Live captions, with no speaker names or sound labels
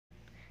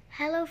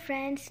Hello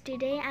friends,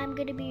 today I'm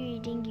going to be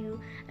reading you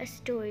a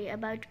story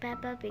about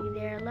Peppa Pig.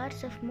 There are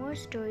lots of more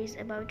stories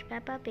about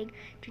Peppa Pig.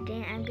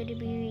 Today I'm going to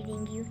be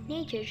reading you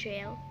Nature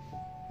Trail.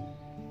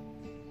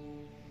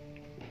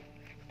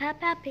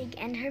 Peppa Pig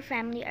and her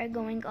family are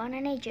going on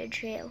a nature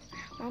trail.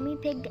 Mommy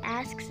Pig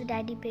asks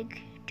Daddy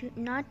Pig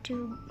not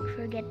to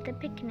forget the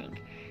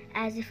picnic.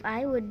 As if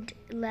I would,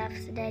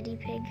 laughs Daddy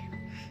Pig.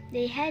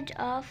 They head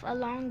off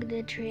along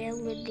the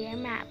trail with their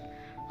map.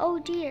 Oh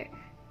dear!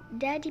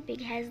 Daddy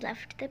Pig has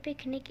left the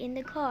picnic in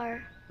the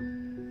car.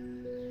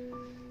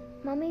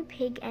 Mommy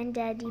Pig and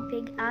Daddy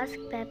Pig ask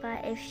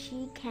Peppa if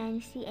she can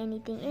see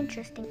anything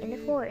interesting in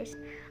the forest.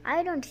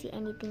 I don't see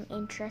anything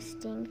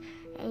interesting,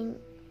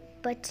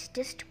 but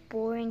just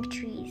boring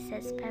trees,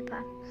 says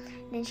Peppa.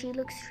 Then she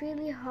looks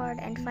really hard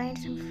and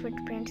finds some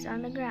footprints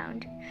on the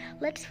ground.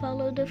 Let's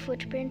follow the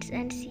footprints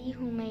and see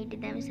who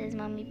made them, says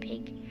Mommy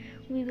Pig.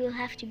 We will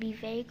have to be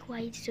very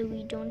quiet so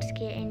we don't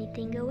scare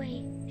anything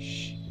away.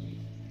 Shh.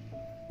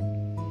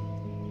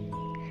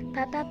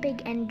 Peppa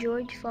Pig and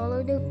George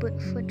follow the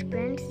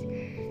footprints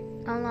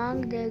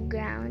along the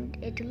ground.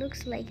 It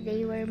looks like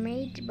they were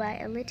made by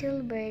a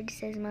little bird,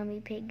 says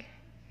Mommy Pig.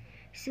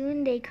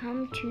 Soon they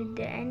come to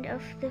the end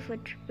of the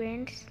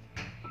footprints.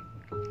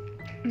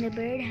 The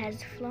bird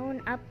has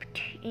flown up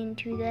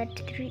into that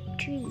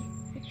tree,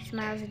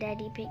 smiles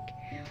Daddy Pig.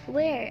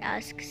 Where?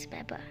 Asks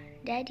Peppa.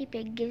 Daddy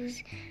Pig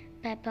gives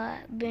Peppa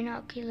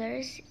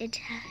binoculars. It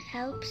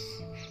helps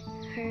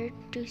her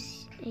to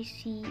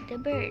see the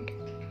bird.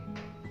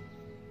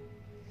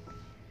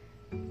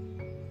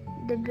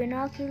 The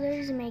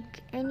binoculars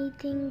make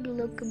anything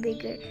look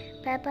bigger.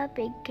 Peppa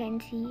Pig can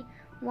see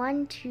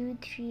 1, 2,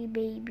 3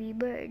 baby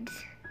birds.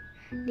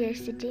 They're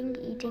sitting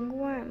eating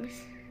worms,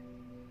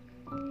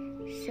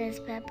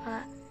 says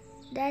Peppa.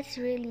 That's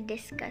really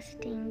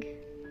disgusting.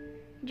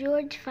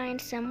 George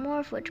finds some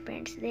more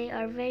footprints. They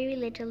are very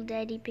little,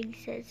 Daddy Pig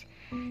says.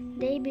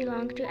 They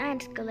belong to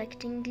ants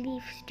collecting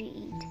leaves to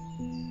eat.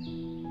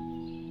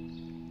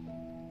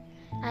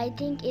 I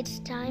think it's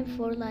time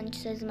for lunch,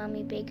 says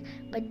Mommy Pig,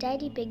 but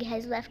Daddy Pig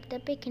has left the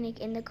picnic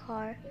in the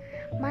car.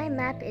 My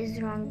map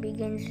is wrong,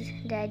 begins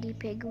Daddy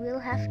Pig. We'll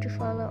have to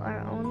follow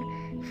our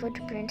own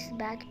footprints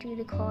back to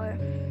the car.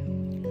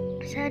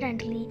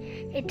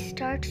 Suddenly, it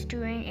starts to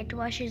rain. It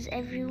washes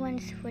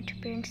everyone's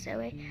footprints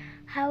away.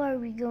 How are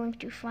we going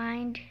to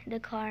find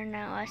the car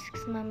now,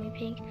 asks Mommy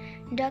Pig.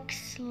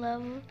 Ducks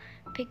love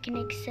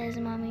picnics, says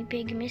Mommy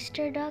Pig.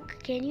 Mr.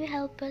 Duck, can you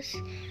help us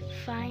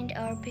find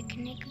our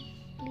picnic,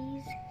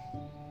 please?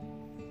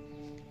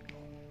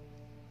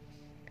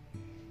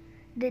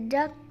 The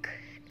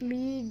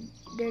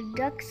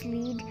ducks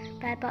lead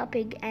Peppa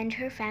Pig and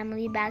her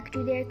family back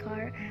to their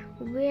car.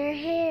 We're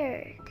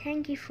here.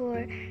 Thank you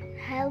for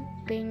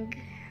helping,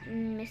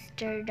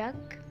 Mr.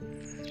 Duck,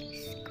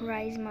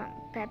 cries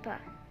Peppa.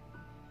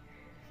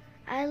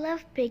 I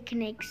love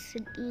picnics,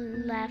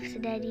 laughs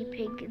Daddy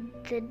Pig.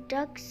 The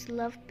ducks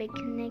love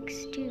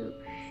picnics too.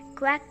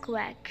 Quack,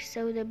 quack,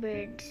 so do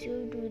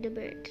the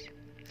birds.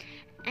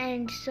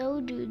 And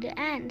so do the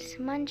ants.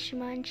 Munch,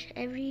 munch,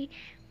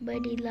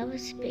 everybody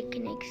loves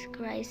picnics,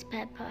 cries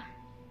Peppa.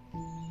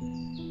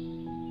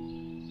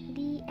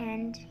 The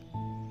end.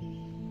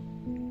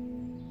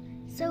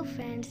 So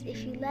friends,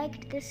 if you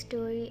liked the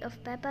story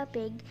of Peppa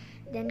Pig,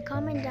 then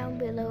comment down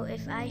below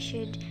if I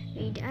should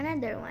read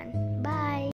another one. Bye!